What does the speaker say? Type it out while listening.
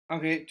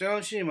Okay ကျွန်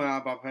တော်ရှေ့မှာ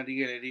ဗာဖန်တီး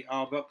ခဲ့လေဒီ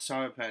Albert စာ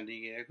ပဲဖန်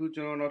တီးခဲ့အခု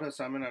ကျွန်တော်နောက်ထပ်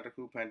စာမျက်နှာတစ်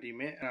ခုဖန်တီး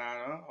မယ်အဲ့ဒါ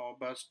တော့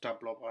Albert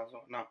developer ဆို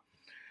တော့နော်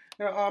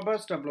အဲ့တော့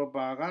Albert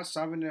developer က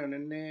စာမျက်နှာန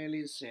ည်းနည်း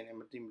လေးစင်နေ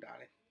မသိမတာ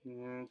လေ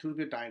သူ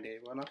ပြတိုင်းတယ်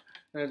ပေါ့နော်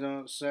အဲ့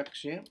တော့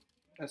section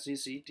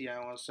scc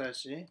dir1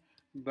 section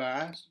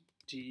bus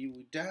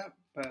data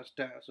bus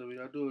data ဆိုပြီး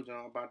တော့သူ့ကိုကျွန်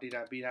တော်ဗာ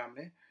data ပေးထားမ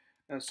ယ်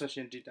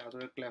section data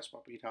ဆိုတဲ့ class ပါ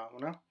ပေးထားပါ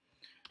နော်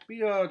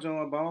ပြီးတော့ကျွန်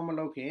တော်ဘာမှမ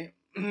လုပ်ခင်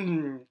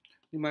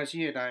ဒီမှာရှိ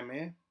တဲ့အတိုင်း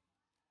ပဲ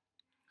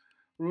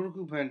rule တစ်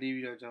ခုဖန်တီး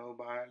ပြီးတော့ကျွန်တော်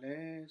ပါလဲ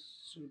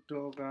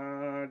sudo က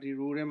ဒီ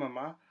rule ထဲ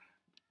မှာ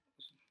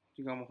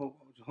ဒီကောင်မဟုတ်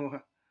ပါဘူးကျွန်တော်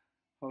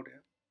ဟုတ်တ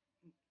ယ်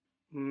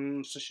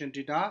session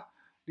data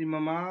ဒီ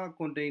မှာ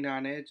container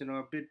နဲ့ကျွန်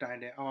တော် bit တိုင်း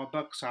တယ် our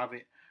bug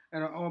service အဲ့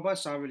တော့ our bug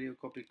service လေးကို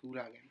copy ကူး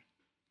လာခဲ့မယ်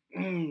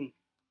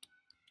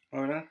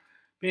ဟုတ်လား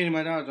ပြီးဒီ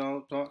မှာတော့ကျွန်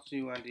တော်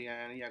c1din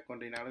က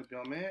container လို့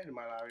ပြောမယ်ဒီ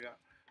မှာလာပြီးတော့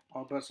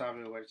our bug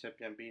service ကိုချက်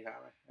ပြန်ပေးထား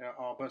မယ်အဲ့တော့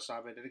our bug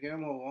service တကယ်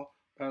မဟုတ်ဘူး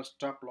bus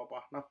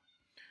developer နော်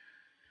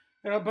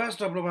အဲ့တော့ bus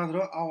developer ဆို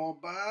တော့ our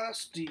bus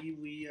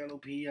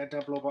developer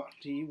developer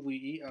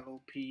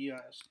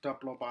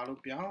developer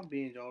လို့ပြောင်း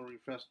ပြီးရင်ကျွန်တော်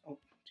refresh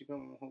ဒီဘက်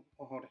မှာ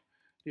ဟုတ်တယ်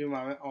ဒီ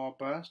မှာပဲ our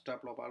bus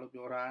developer လို့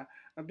ပြောတာ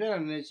အပြည့်အ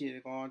စုံနဲ့ရှိတ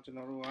ယ်ကောကျွန်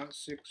တော်တို့က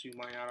6 ယူ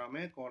မှရတော့မ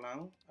ယ်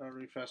column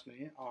refresh နေ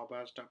our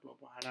bus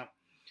developer ဟာလား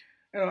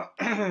အဲ့တော့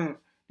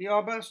ဒီ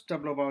our bus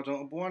developer ကျွန်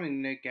တော်အပေါ်ကနေ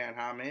နဲ့ကန်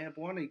ထားမယ်အ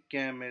ပေါ်ကနေက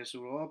န်မယ်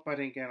ဆိုတော့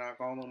pattern ကန်တာအ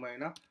ကောင်းဆုံးပဲ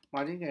နော်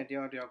margin ကန်တ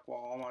ယောက်ကွာ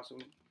အောင်ပါဆို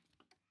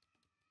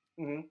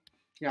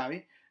ရပြီ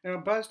အဲ့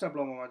တော့ bus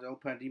developer မှာကျွန်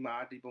တော်ဖန်တီးမှာ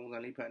ဒီပုံစံ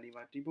လေးဖန်တီး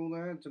မှာဒီပုံစံ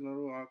ကကျွန်တော်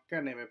တို့ကက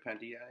တ်နေပဲဖန်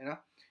တီးရတယ်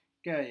နော်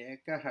ကတ်ရယ်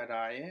ကတ်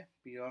header ရယ်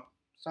ပြီးတော့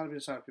စသဖြ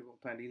င့်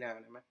ဖန်တီးလိုက်ရ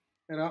တယ်မယ်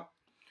အဲ့တော့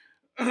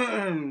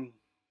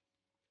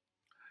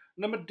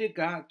နံပါတ်1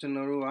ကကျွန်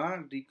တော်တို့က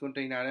ဒီ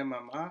container ထဲ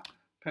မှာ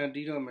ဖန်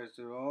တီးတော့မယ်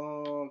ဆို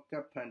တော့က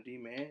တ်ဖန်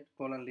တီးမယ်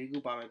column 4ခု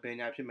ပါမယ်ဘယ်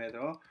ညာဖြစ်မယ်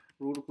ဆိုတော့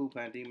row တစ်ခုဖ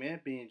န်တီးမယ်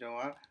ပြီးရင်ကျွန်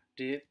တော်က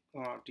div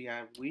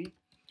div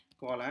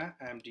column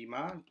empty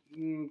မှာ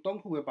3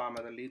ခုပဲပါ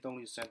မှာဆို4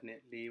 3 set နဲ့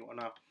4ပေါ့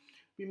နော်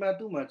ပြီးမှ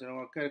သူ့မှာကျွန်တော်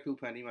က cat ခု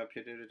ဖန်တီးမှာဖြ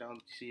စ်တဲ့အတွက်ကြောင့်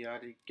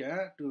crd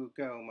cat to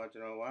cat ဟိုမှာကျွ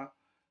န်တော်က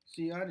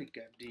crd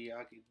cat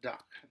drk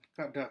dark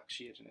cat dark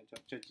ရှိတယ်ကျွန်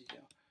တော်ချက်ကြည့်ကြ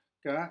အောင်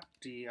cat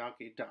drk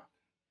dark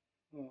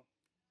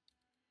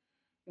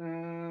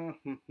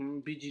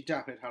bg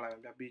dark ပဲထားလိုက်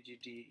ပါဗျ bg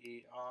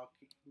dark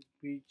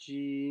bg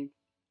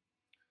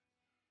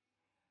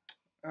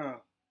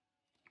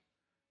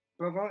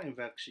background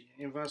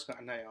inverse က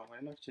အနိုင်အောင်ပဲ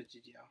เนาะချက်ကြ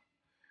ည့်ကြအောင်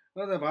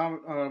တော့ဒါဘာ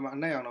အ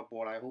နိုင်အောင်တော့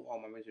ပေါ်လာဟုတ်အော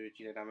င်မမေ့ဆိုကြ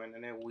ည့်လိုက်ဒါမှန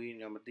ည်းနည်းဝေး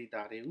နေတော့မတိ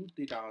တာသေးဘူး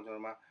တိတာအောင်ကျွန်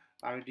တော်မှာ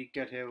RD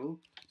cat ထဲကို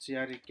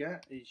CRD cat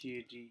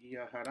HAD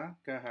hara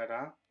cat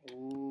hara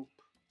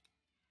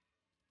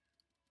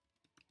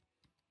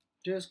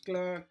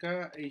disclare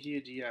cat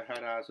HAD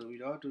hara ဆို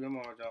ပြီးတော့သူထဲ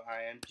မှာကျွန်တော်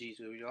img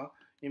ဆိုပြီးတော့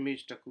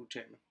image တစ်ခုထ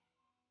ည့်မယ်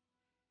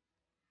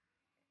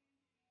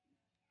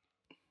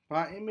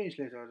ဘာ image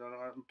လဲဆိုတော့ကျွန်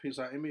တော်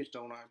pixel image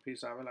တုံးတာ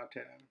pixel ပဲလာထ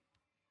ည့်တယ်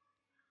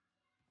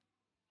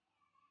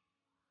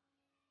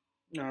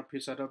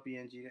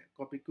pixel.png နဲ့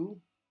copy ကူ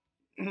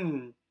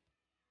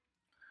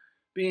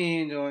ပြီးရ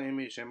င်ကျွန်တော်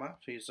image ထဲမှာ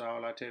pixel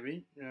လာထည့်ပြီး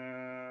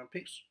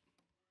paste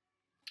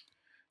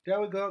there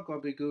we go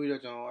copy ကူပြီး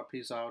တော့ကျွန်တော်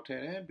pixel ထ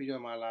ည့်တယ်ပြီး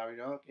တော့မှလာပြီး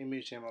တော့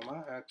image ထဲမှာ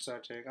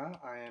extract ထဲက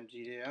img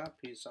တွေက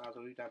pixel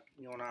ဆိုပြီးဒါ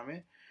ညွှန်လာမ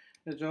ယ်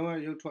ကျွန်တော်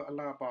ရုပ်ထွက်အ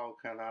လှပကို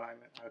ခံထားလိုက်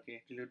မယ် okay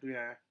ဒီလိုတွေ့ရ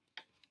တယ်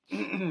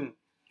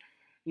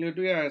ဒီလို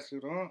တွေ့ရဆို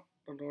တော့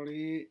တော်တော်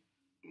လေး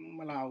မ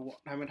လာဘူးပေါ့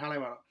ဒါမှထားလို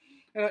က်ပါတော့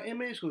အဲ့တော့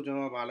image ကိုကျွန်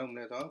တော်ဘာလုပ်မ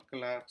လဲဆိုတော့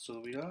class ဆို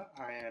ပြီးတော့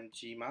img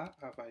မှာ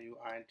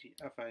fuint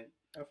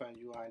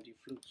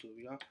flute ဆို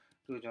ပြီးတော့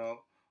သူကျွန်တော်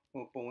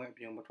ဟိုပုံရဲ့အ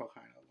ပြင်မထွက်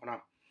ခိုင်းတော့ဘော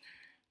နော်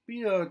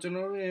ပြီးတော့ကျွန်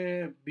တော်ရဲ့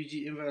bg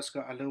inverse က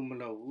အလုံးမ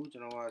လုပ်ဘူးကျွ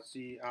န်တော်က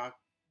cr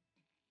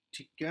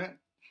ticket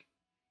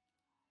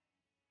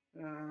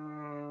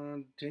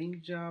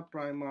danger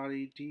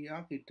primary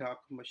drk dark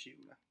မရှိ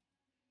ဘူးလား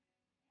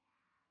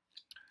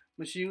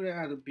မရှိဘူးလေ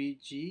အဲ့ဒါ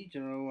bg ကျွ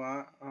န်တော်က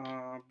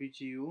bg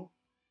ကို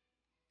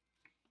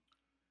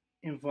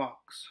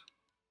invox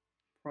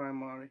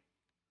primary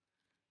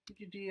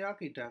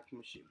drk dark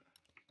မရှိဘူး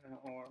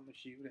အော်မ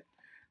ရှိဘူးလေ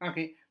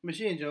okay မ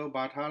ရှိရင်ကျွန်တော်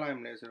ဘာထားလိုက်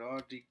မလဲဆိုတော့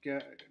ဒီ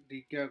cat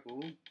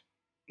ကို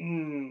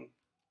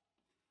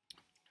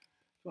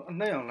အ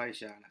နှက်အောင်လိုက်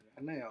ရှာလာ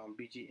အနှက်အောင်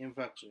bg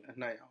invox ဆိုအ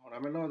နှက်အောင်ဒါ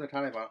ပေမဲ့တော့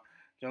ထားလိုက်ပါ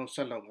ကျွန်တော်ဆ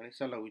က်လုပ်မယ်ဆ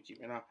က်လုပ်ကြည့်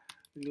မယ်နော်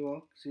ဒီလို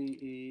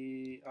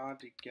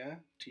card cat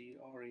t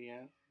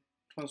orient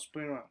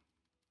transparent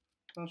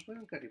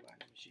cat ဒီပါ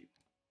မရှိ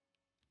ဘူး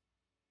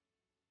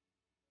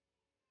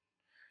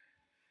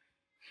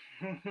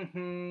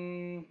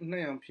နှ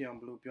က်အောင်ဖြစ်အောင်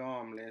ဘယ်လိုပြောရ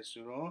မလဲ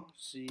ဆိုတော့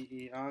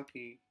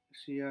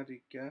card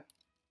cat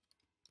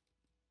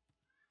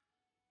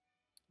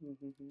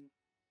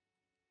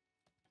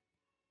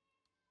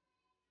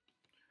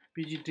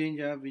bg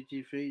danger bg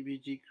face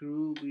bg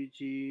crew bg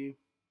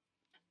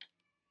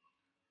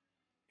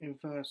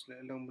inverse လ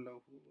ည်းအလုံးမလု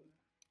ပ်ဘူး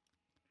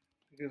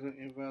ဒီကဆို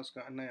inverse က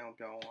အနိုင်အောင်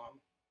ပြောင်းသွားမ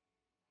ယ်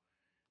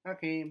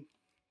okay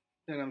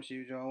ဒါမှမရှိ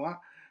ဘူးကျွန်တော်က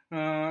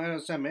အဲ့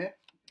တော့ဆက်မယ်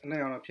အနို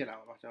င်အောင်တော့ဖြစ်လာ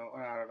မှာပါကျွန်တော်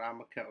အဲ့ဒါ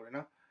မခက်ဘူးလေ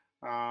နော်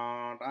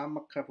ဒါမ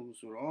ခက်ဘူး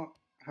ဆိုတော့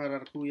ဟာတ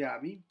စ်ခုရ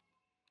ပြီ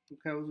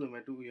ခက်ဘူးဆို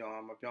မဲ့တူရအော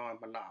င်မပြောင်း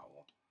မလာ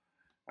ဘူး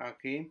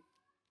okay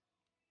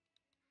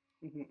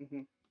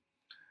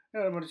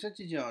အဲ့တော့တစ်ချက်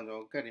ကြည့်ကြအောင်ကျွန်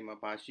တော်ကတ်ဒီမှာ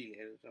ပါရှိ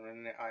လဲလို့ကျွန်တော်န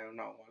ည်းနည်းအာရုံ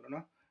နောက်ပါလို့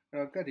နော်အဲ့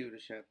တော့ကတ်ဒီကိုတ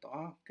စ်ချက်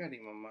တော့ကတ်ဒီ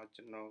မှာ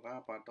ကျွန်တော်က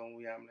ဘာတုံး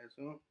လို့ရမလဲ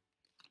ဆို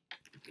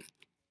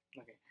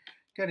okay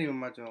ကတ်ဒီ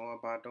မှာကျွန်တော်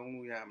ကဘာတုံး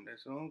လို့ရမလဲ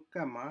ဆိုက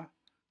တ်မှာ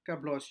ကတ်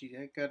block ရှိတ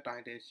ယ်ကတ်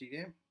title ရှိတ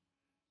ယ်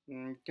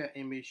ကတ်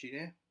image ရှိတ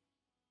ယ်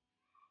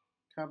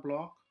ကတ်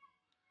block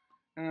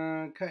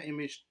ကတ်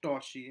image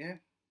store ရှိတယ်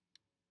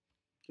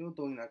ကျိုး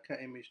သုံးနေတာကတ်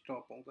image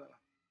store ပုံစံ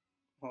လား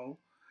ဟုတ်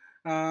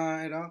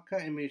အဲ့တော့က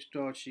တ် image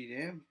store ရှိတ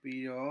ယ်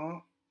ပြီးတော့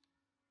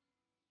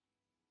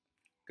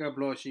ကတ်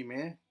block ရှိမ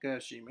ယ်ကတ်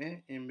ရှိမယ်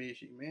image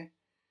ရှိမယ်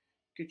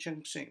kitchen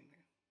sink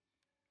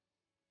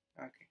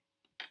okay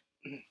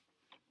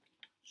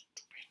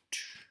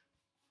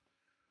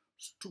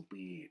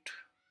stupid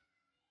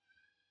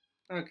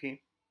okay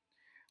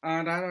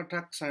ဒါတော့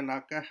tax ဆန္ဒ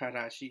ကဟာ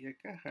ရာရှိရ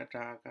ကဟာ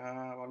တာက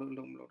ဘာလို့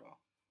လုံးမလို့တော့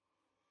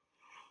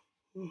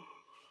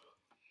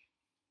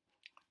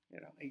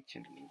အဲ့တော့အဲ့ချ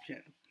င်းတူဖြ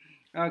စ်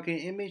okay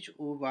image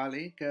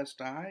overlay cat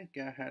style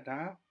cat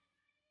header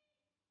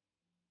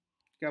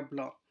cat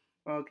block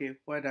okay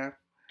weather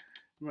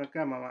က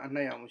တ်မှာအ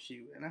နှက်အောင်မရှိ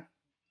ဘူးနော်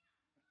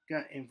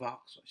cat inbox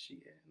ဆိုရှိ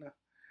ရနော်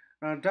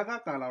Darker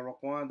color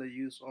require the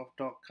use of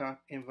darker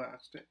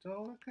inverse ကျွန်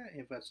တော်က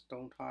inverse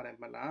တုံးထားတယ်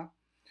မလား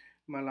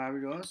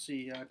ပြီးတော့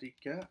CRD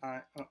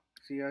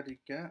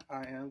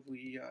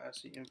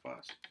INVERSE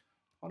inverse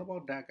what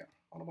about dagger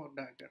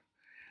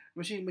မ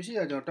ရှိ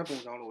တာကျွန်တော်ဓာတ်ပုံ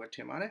ကြောင်းလို့ပဲထ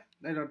င်ပါတယ်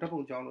အဲ့တော့ဓာတ်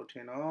ပုံကြောင်းလို့ထ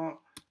င်တော့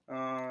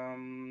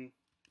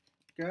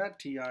cat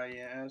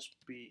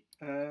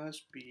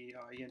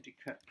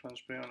cat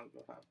transparent လို့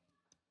ပြောထား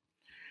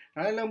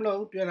အဲ့လုံးမလို့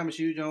ပြန်လာမ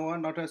ရှိဘူးကျွန်တော်က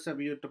နောက်ထပ်ဆက်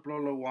ပြီး deploy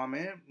လုပ်သွားမ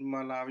ယ်မ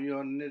လာပြီး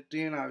တော့တ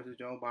င်းလာပြီဆို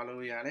ကျွန်တော်ဘာလု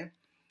ပ်ရလဲ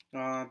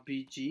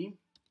bg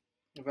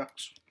vex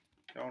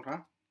ကျွန်တော်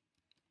ထား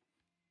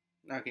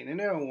okay နည်း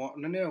နည်း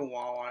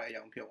ဝါတဲ့အ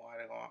ကြောင်းဖြစ်သွား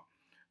တယ်ကွာ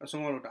အ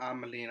ဆုံးကတော့တအား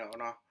မလင်းတော့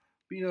เนาะ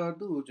ပြီးတော့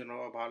သူ့ကိုကျွန်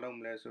တော်ကဘာလုပ်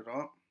မလဲဆို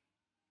တော့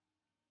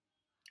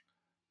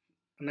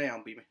အနှက်အော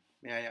င်ပြီးမယ်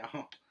မရအော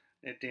င်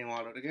တင်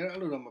သွားလို့တကယ်တော့အဲ့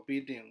လိုတော့မ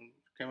ပြီးတင်ဘူး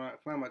ကင်မရာ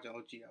ခဏမှကျွန်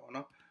တော်ကြည့်ရပါ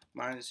တော့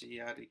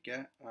 -cr ဒီက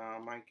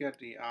my cat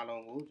ဒီအား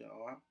လုံးကိုကျွန်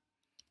တော်က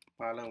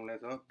ဘာလုပ်လဲ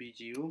ဆိုတော့ bg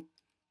ကို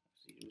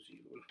00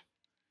လို့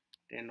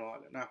တင်တော့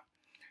လေနော်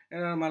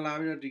အဲ့တော့မှလာ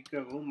ပြီးတော့ဒီက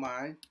တ်ကို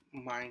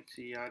my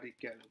cr ဒီ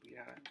ကတ်လို့ပြရ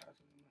တယ်ဒါ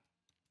ဆိုရင်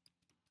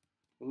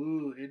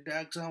ooh it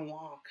doesn't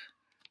work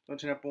တော့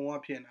ကျွန်တော်ပုံဝ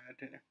ဖြစ်နေ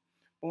တယ်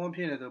ပုံဝဖြ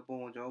စ်နေဆိုပုံ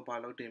ကိုကျွန်တော်ဘာ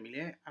လုပ်တင်ပြီ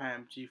လဲ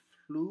img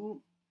flu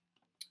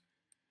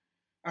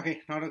okay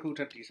နောက်တစ်ခုထ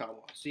ပ်တိဆောက်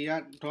ပါ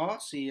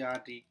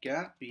cr.crd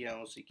cat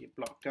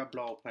block cat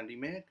block ဖန်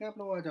တီးမယ် cat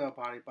block ကကျတော့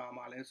ဘာတွေပါ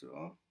မှာလဲဆို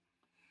တော့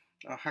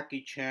hacky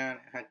chan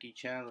ဆို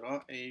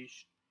တော့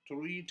h3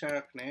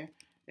 tag နဲ့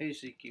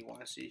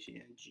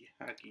hck1cng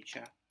hacky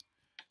chan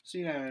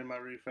စီးလိုက်မှာ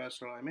refresh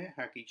လုပ်လိုက်မယ်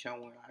hacky chan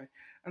ဝင်လာပြီ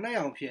အနှက်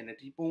အောင်ဖြစ်နေ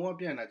ဒီပုံက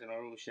ပြန့်တာကျွန်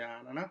တော်တို့ရှာ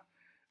တာနော်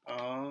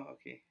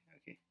okay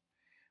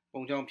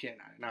ပုံကြောင့်ဖြစ်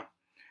နေတယ်နော်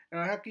အဲ့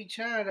တော့ hacky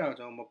chan ကတော့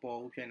ကျွန်တော်မပေါ်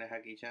ဘူးဖြစ်နေ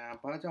hacky chan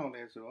ဘာကြောင့်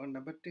လဲဆိုတော့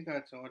number 1က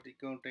ကျွန်တော်ဒီ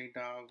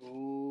container ကို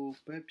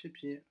ပဲဖြစ်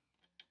ဖြစ်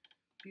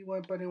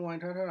p1 pattern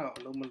 1ထားတာ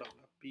အလုံးမလုံး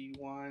လား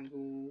p1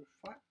 ကို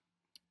 5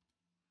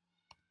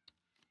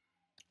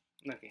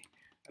 okay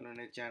အဲ့လို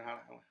နဲ့ကြမ်းထား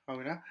လိုက်အောင်ဟုတ်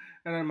ပြီနော်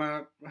အဲ့တော့မှ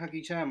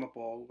hacky chan မ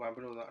ပေါ်ဘူးဘာဖြ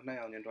စ်လို့လဲဆိုတော့အနှက်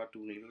အောင်ကျွန်တော်တူ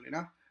နေလို့လေ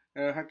နော်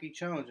အဲ့တော့ hacky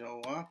chan ကိုကျွန်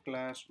တော်က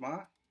class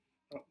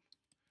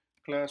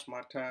မှာ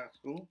tag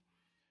ကို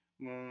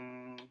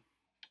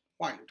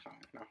white လို့ထား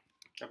တယ်နော်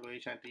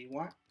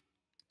white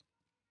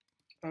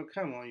oh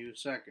come on you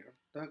sucker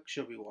that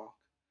should be walk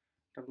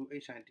white tag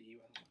white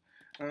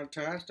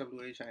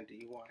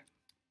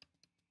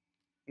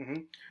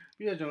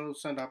ပြီးတော့ကျွန်တော်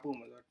center ပို့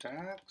မှာဆိုတော့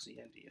tag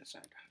cnd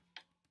center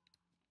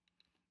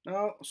နော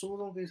က်အစိုး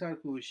ဆုံးကိစ္စတစ်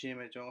ခုရှင်း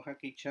မယ်ကျွန်တော်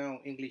hacky chan ကို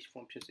English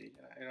font ဖြစ်စေချ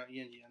င်တာအဲ့တော့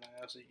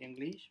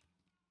English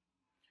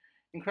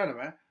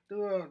incredible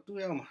သူ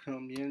ရောက်မှာ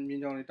မြင်း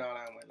ကြောင်းလေးတား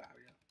လိုက်အောင်ပဲလာ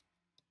ပြီးတော့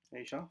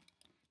အဲ့ရှော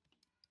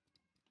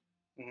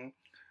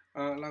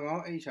၎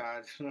င်း HR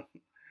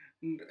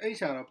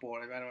တော့ပေါ်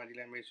တယ်ဗျာဒီမှာဒီ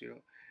လိုက်မေးဆွေ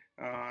တော့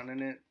နည်း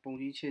နည်းပုံ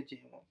ကြီးချစ်ခြ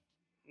င်းပေါ့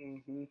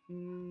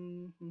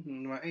ဒီ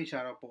မှာ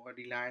HR တော့ပေါ်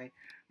ဒီ line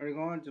ဒီ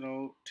ကောင်ကကျွန်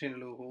တော်ထင်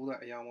လို့ဟိုးတာ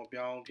အရာမ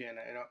ပြောင်းဖြစ်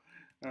နေအဲ့တော့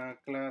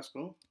class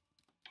ကို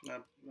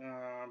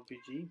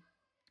pg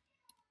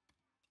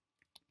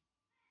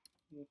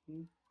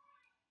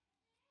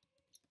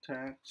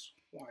tags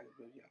white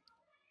လို့ပြောရ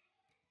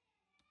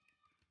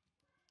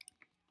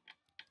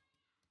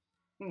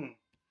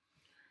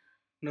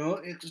no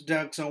x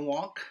doesn't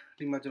work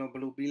ဒီမှာကျွန်တော်ဘ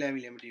ယ်လိုပြီးလိုက်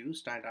ပြီလဲမသိဘူး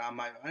style အ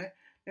မိုက်ပါတယ်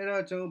အဲ့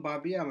တော့ကျွန်တော်ဗာ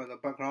ပြီးရမှာဆို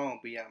background ကို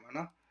ပြီးရမှာ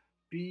နော်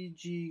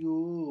pg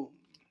ကို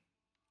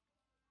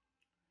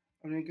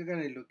အမြင်ကက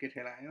နေ locate ထ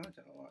ည့်လိုက်နော်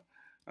ကျွန်တော်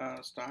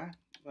style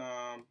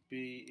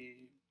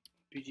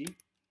pg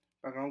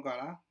background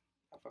color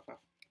ff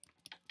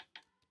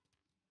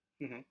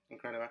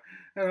incredible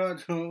အဲ့တော့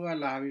ကျွန်တော်က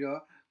လာပြီး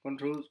တော့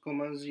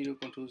command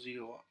 0 control 0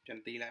ပေါ့ပြန်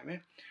သေးလိုက်မယ်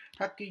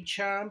hacky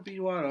chan ပြီး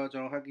တော့ကျွ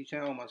န်တော် hacky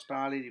chan အောက်မှာ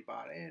star လေးတွေပါ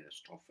တယ်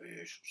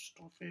starfish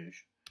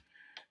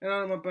အဲ့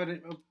တော့မ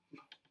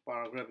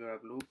paragraph ပြောတာ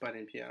ဘလို့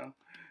pattern ဖြစ်အောင်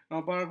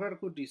paragraph တ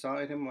စ်ခုတည်ဆောက်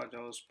အဲ့ထဲမှာကျွ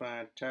န်တော်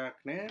span tag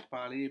နဲ့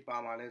ပါဠိပါ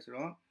မှာလဲဆို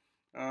တော့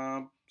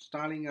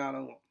starling အား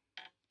လုံးပေါ့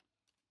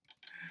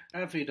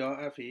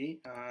fe.fe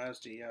star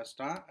star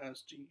star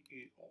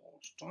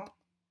star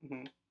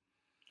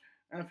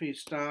fe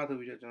star ဆို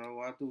ပြီးတော့ကျွန်တော်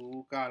ကသူ့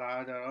ကိုကာလာ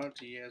ကြတော့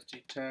tst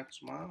text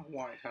မှာ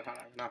white ထားထား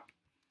လိုက်နော်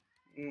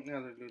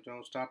အဲ့ဒါဆိုကျွန်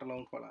တော် star တစ်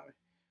လုံးထွက်လာပြီ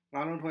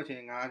၅လုံးထွက်ချ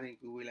င်5ချိန်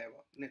ကူးဝေးလိုက်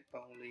ပေါ့1 3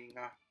 4 5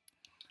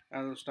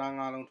အဲ့ဒါ star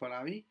 5လုံးထွက်လာ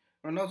ပြီ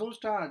နောက်ဆုံး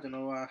star ကကျွန်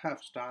တော်က half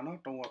star เนาะ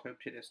တုံးဝက်ပဲ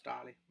ဖြစ်တဲ့ star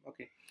လေး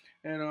okay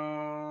အဲ့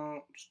တော့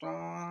star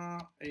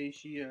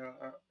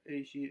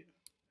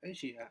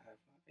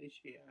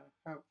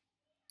half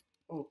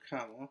oh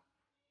come on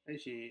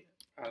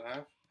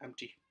half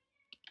empty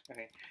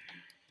okay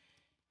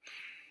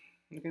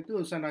သူ့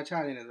ကို center ချ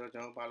နေတယ်ဆိုတော့ကျွ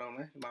န်တော်ဘာလုပ်မ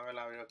လဲဒီမှာပဲ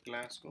လာပြီးတော့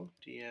class ကို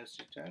ts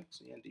tag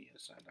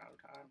cnds center လောက်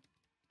ထား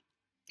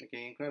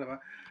okay incredible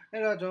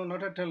အဲ့တော့ကျွန်တော်နော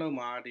က်ထပ်ထပ်လုပ်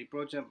မှာဒီ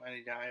project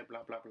manager ရဲ့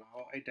blah blah blah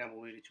ဟောအဲ့တန်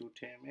ဖိုးလေးတချို့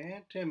ထည့်မယ်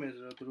ဆို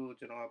တော့သူတို့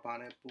ကျွန်တော်ကဘာ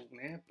နဲ့ပို့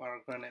လဲ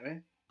paragraph နဲ့ပဲ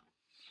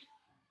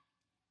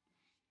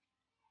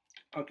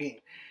okay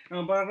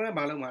paragraph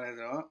ဘာလုပ်မှာလဲ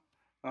ဆိုတော့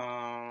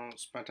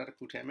span တစ်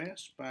ခုထည့်မယ်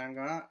span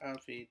က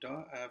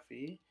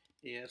fe.fe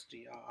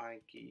astrik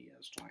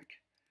strike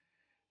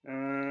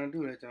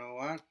သူ့လည်းကျွန်တော်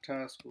က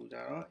task ကိုကြ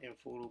တော့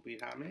info လို့ပေး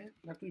ထားမယ်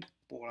နောက်ပြီး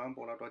ပေါ်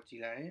လာတော့ကြ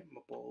ည့်လိုက်ရင်မ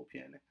ပေါ်ဘူးဖြ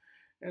စ်နေ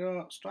အဲ့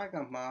တော့ strike က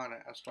မှားတ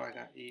ယ် strike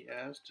က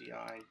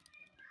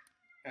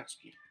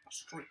astrik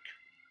strike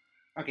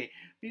okay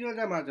ပြီးတော့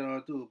ကြမှာကျွန်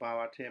တော်သူ့ကို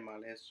ဘာထည့်မှာ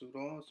လဲဆို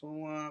တော့ဆုံး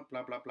က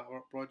blah blah blah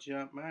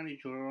project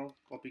manager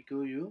copy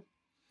ကိုယူ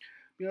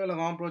ပြီးတော့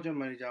၎င်း project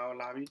manager ကို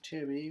လာပြီးထ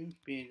ည့်ပြီးရ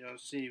င်ကျွန်တော်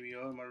save ပြီး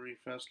တော့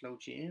refresh လုပ်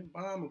ချင်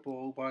ဘာမှမပေါ်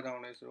ဘူးဘာကြော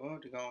င့်လဲဆိုတော့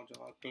ဒီကောင်ကျွန်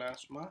တော် class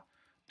မှာ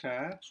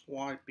tag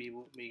swipe ပေး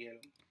ဖို့မိခဲ့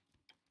လို့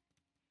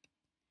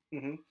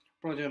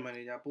project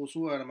manager ပို့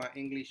ဆိုရမှာ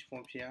English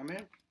font ဖြစ်ရမ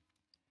ယ်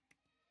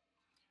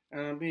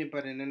ပြီး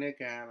button နည်းနည်း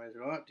ကန်ရမယ်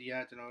ဆိုတော့ဒီက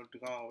ကျွန်တော်ဒီ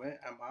ကောင်ကိုပဲ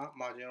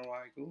margin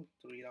right ကို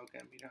3လောက်က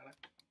န်ပေးထားလိုက်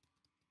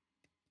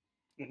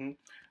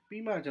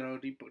ပြီးမှကျွန်တော်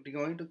ဒီ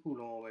ကောင်ကြီးတစ်ခု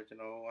လုံးကိုပဲကျွ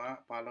န်တော်က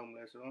ဘာလုပ်မ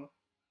လဲဆိုတော့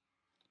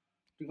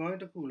ဒီကောင်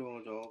ကြီးတစ်ခုလုံး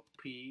ကိုကျွန်တော်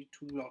p2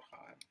 လောက်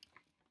ထားလိုက်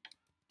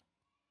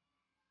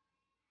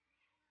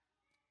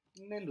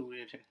နည်းလူ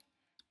တွေထင်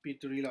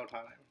p3 လောက်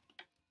ထားလိုက်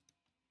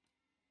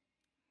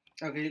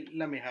okay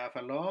let me have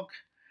a look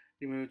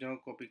ဒီမျိုးကျွန်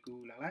တော် copy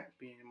ကူးလာလိုက်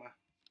ပြီးရင်မှာ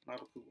နောက်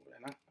တစ်ခုကိုလ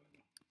ည်းနော်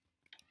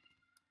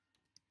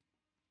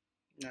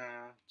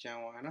ကျန်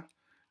သွားနော်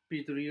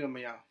p3 တော့မ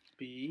ရ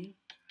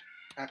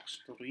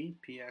px3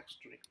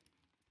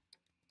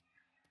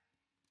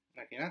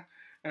 okay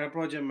နော်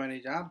project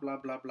manager blah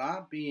blah blah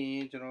ပြီးရ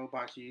င်ကျွန်တော်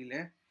ပါရှိ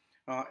လဲ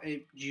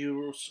8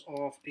 years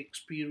of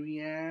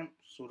experience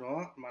so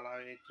mala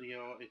 8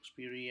 year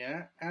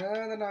experience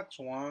and the next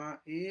one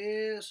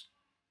is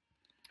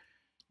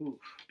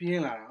ပြ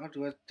င်းလာတာသူ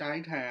ကတို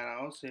င်းထိုင်ရတာ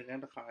ကိုsecond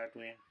တစ်ခါအ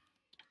တွင်း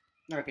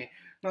okay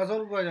နောက်ဆုံး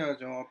တစ်ခုကကျွန်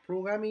တော်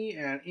programming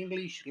and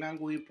English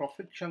language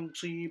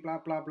proficiency blah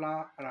blah blah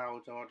အဲ့ဒါ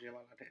ကိုကျွန်တော်ဒီ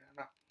မှာလာထည့်တာ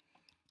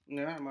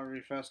နော်ငါ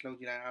refresh လုပ်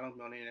ကြည့်လိုက်အားလုံး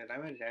မျှော်နေတယ်ဒါ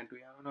ပေမဲ့ဒီတိုင်း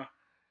တွေ့ရမှာနော်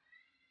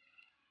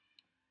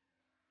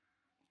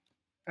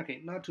okay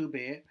not too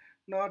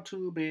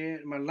bad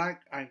မ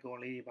like icon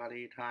လေးပါ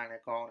လေးထားရင်လ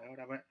ည်းကောင်းတယ်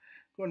ဒါပေမဲ့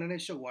ကိုယ်နည်းန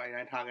ည်းရှုပ်သွားရ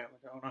င်ထားခဲ့မှာ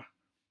ကျွန်တော်နော်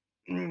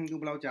ခု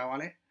ဘယ်လောက်ကြာသွား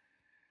လဲ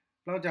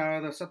ဘယ်လောက်ကြာ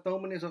လဲဆို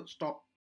13မိနစ်ဆို stop